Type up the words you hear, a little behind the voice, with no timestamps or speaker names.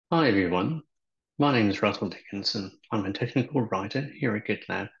Hi everyone, my name is Russell Dickinson. I'm a technical writer here at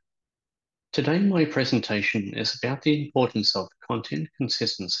GitLab. Today my presentation is about the importance of content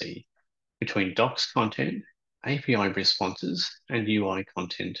consistency between docs content, API responses, and UI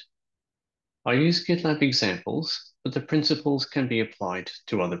content. I use GitLab examples, but the principles can be applied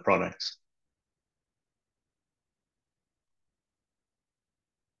to other products.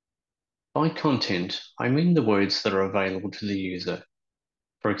 By content, I mean the words that are available to the user.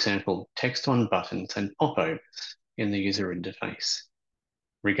 For example, text on buttons and popovers in the user interface.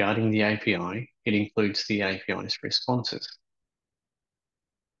 Regarding the API, it includes the API's responses.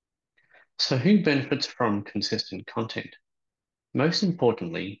 So who benefits from consistent content? Most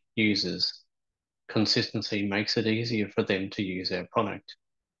importantly, users. Consistency makes it easier for them to use our product.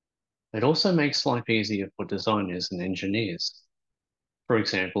 It also makes life easier for designers and engineers. For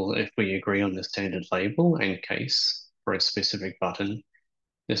example, if we agree on the standard label and case for a specific button,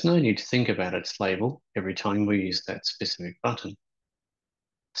 there's no need to think about its label every time we use that specific button.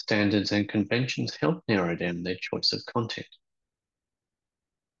 Standards and conventions help narrow down their choice of content.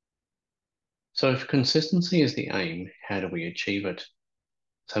 So if consistency is the aim, how do we achieve it?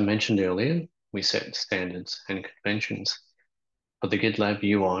 As I mentioned earlier, we set standards and conventions. For the GitLab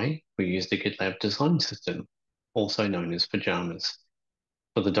UI, we use the GitLab design system, also known as pajamas.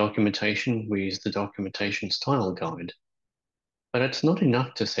 For the documentation, we use the documentation style guide. But it's not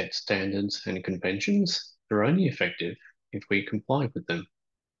enough to set standards and conventions. They're only effective if we comply with them.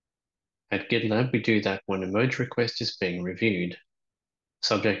 At GitLab, we do that when a merge request is being reviewed.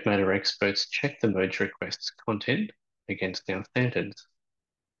 Subject matter experts check the merge request's content against our standards.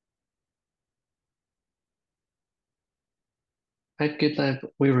 At GitLab,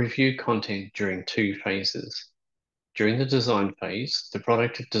 we review content during two phases. During the design phase, the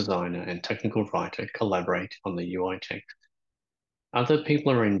product designer and technical writer collaborate on the UI text. Other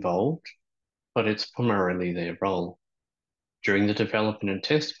people are involved, but it's primarily their role. During the development and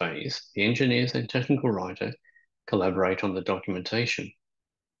test phase, the engineers and technical writer collaborate on the documentation.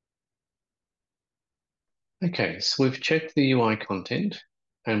 Okay, so we've checked the UI content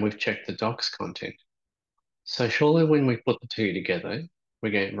and we've checked the docs content. So surely when we put the two together,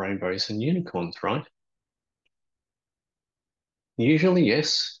 we get rainbows and unicorns, right? Usually,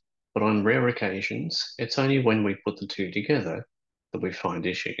 yes, but on rare occasions, it's only when we put the two together that we find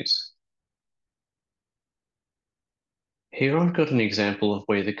issues. Here I've got an example of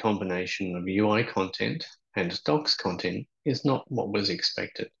where the combination of UI content and docs content is not what was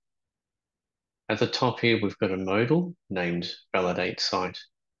expected. At the top here, we've got a modal named validate site.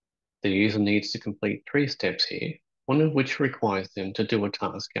 The user needs to complete three steps here, one of which requires them to do a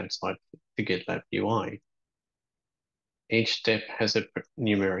task outside the GitLab UI. Each step has a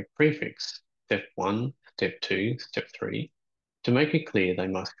numeric prefix, step 1, step 2, step 3, to make it clear they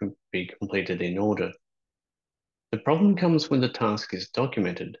must be completed in order. The problem comes when the task is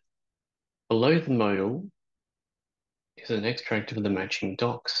documented. Below the modal is an extract of the matching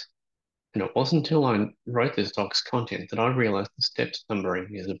docs, and it wasn't until I wrote this doc's content that I realized the steps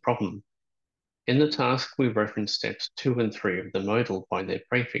numbering is a problem. In the task, we reference steps 2 and 3 of the modal by their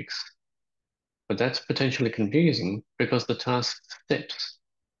prefix, but that's potentially confusing because the task steps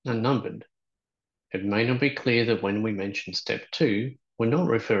are numbered. It may not be clear that when we mention step 2, we're not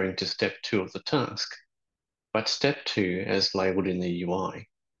referring to step 2 of the task, but step 2 as labeled in the UI.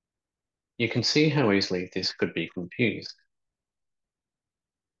 You can see how easily this could be confused.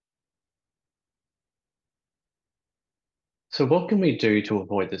 So what can we do to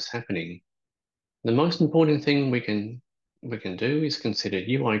avoid this happening? The most important thing we can do is consider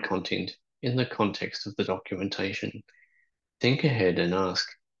UI content in the context of the documentation. Think ahead and ask,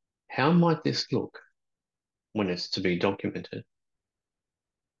 how might this look when it's to be documented?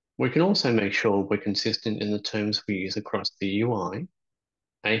 We can also make sure we're consistent in the terms we use across the UI,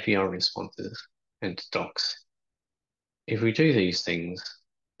 API responses, and docs. If we do these things,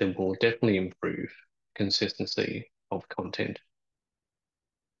 then we'll definitely improve consistency of content.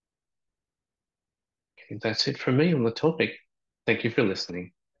 Okay, that's it from me on the topic. Thank you for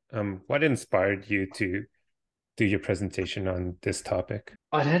listening. What inspired you to do your presentation on this topic?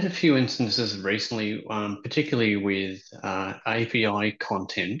 I'd had a few instances recently, particularly with API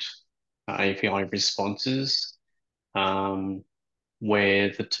content, API responses, um, where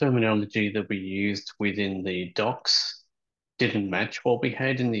the terminology that we used within the docs didn't match what we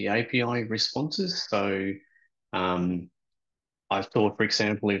had in the API responses. So um, I thought, for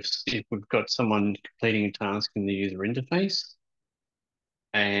example, if we've got someone completing a task in the user interface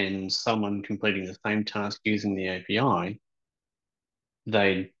and someone completing the same task using the API,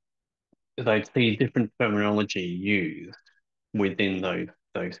 they they'd see different terminology used within those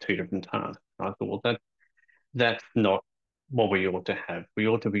those two different tasks. I thought, well, that's not what we ought to have. We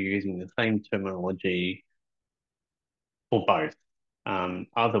ought to be using the same terminology for both.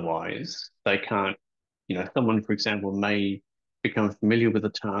 Otherwise, they can't, someone, for example, may become familiar with a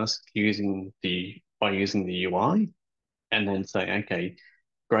task by using the UI and then say, okay,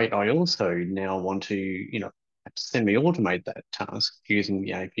 great, I also now want to, semi-automate that task using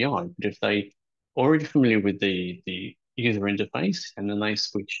the API. But if they already familiar with the user interface and then they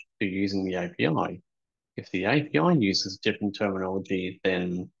switch to using the API, if the API uses different terminology,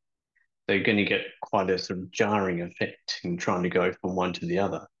 then they're going to get quite a sort of jarring effect in trying to go from one to the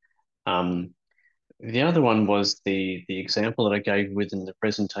other. Um, the other one was the example that I gave within the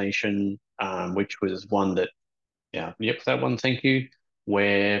presentation, which was one that, yeah, yep, that one, thank you,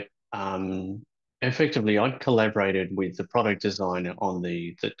 where effectively I collaborated with the product designer on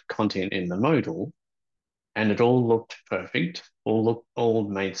the content in the modal, and it all looked perfect, all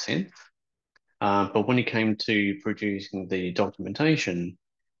made sense. But when it came to producing the documentation,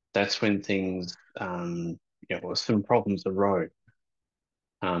 that's when things, well, some problems arose.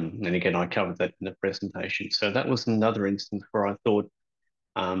 And again, I covered that in the presentation. So that was another instance where I thought,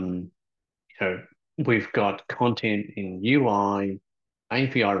 um, you know, we've got content in UI,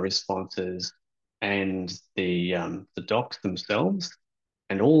 API responses, and the docs themselves,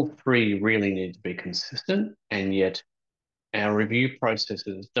 and all three really need to be consistent. And yet, our review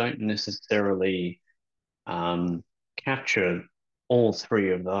processes don't necessarily um, capture all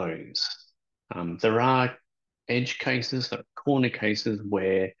three of those. There are edge cases, corner cases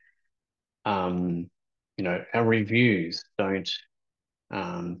where um, our reviews don't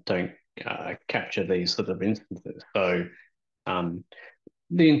capture these sort of instances. So um,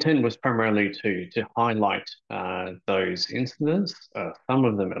 the intent was primarily to highlight those instances, some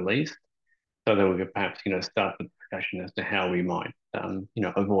of them at least, so that we could perhaps start the discussion as to how we might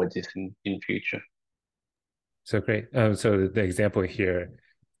avoid this in future. So great. So the example here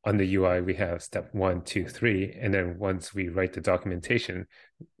on the UI, we have step 1, 2, 3, and then once we write the documentation,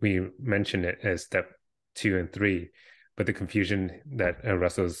 we mention it as step 2 and 3. But the confusion that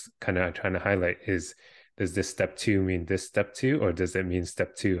Russell's kind of trying to highlight is, does this step 2 mean this step 2, or does it mean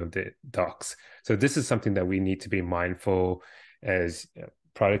step 2 of the docs? So this is something that we need to be mindful as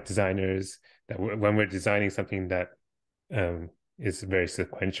product designers, that when we're designing something that is very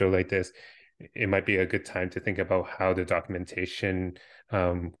sequential like this, it might be a good time to think about how the documentation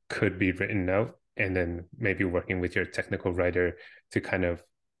could be written out, and then maybe working with your technical writer to kind of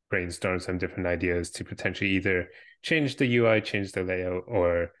brainstorm some different ideas to potentially either change the UI, change the layout,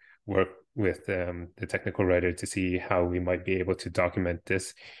 or work with the technical writer to see how we might be able to document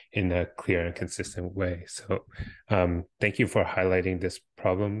this in a clear and consistent way. So thank you for highlighting this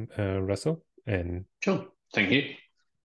problem, Russell. And Sure, thank you.